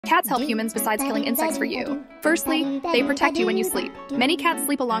cats help humans besides killing insects for you? Firstly, they protect you when you sleep. Many cats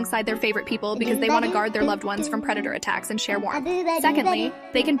sleep alongside their favorite people because they want to guard their loved ones from predator attacks and share warmth. Secondly,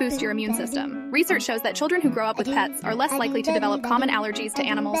 they can boost your immune system. Research shows that children who grow up with pets are less likely to develop common allergies to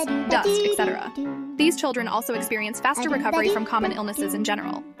animals, dust, etc. These children also experience faster recovery from common illnesses in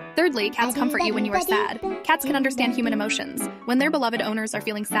general. Thirdly, cats comfort you when you are sad. Cats can understand human emotions. When their beloved owners are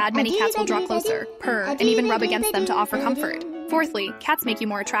feeling sad, many cats will draw closer, purr, and even rub against them to offer comfort. Fourthly, cats make you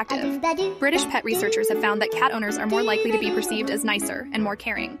more attractive. British pet researchers have found that cat owners are more likely to be perceived as nicer and more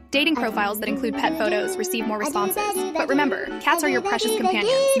caring. Dating profiles that include pet photos receive more responses. But remember, cats are your precious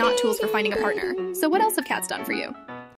companions, not tools for finding a partner. So what else have cats done for you?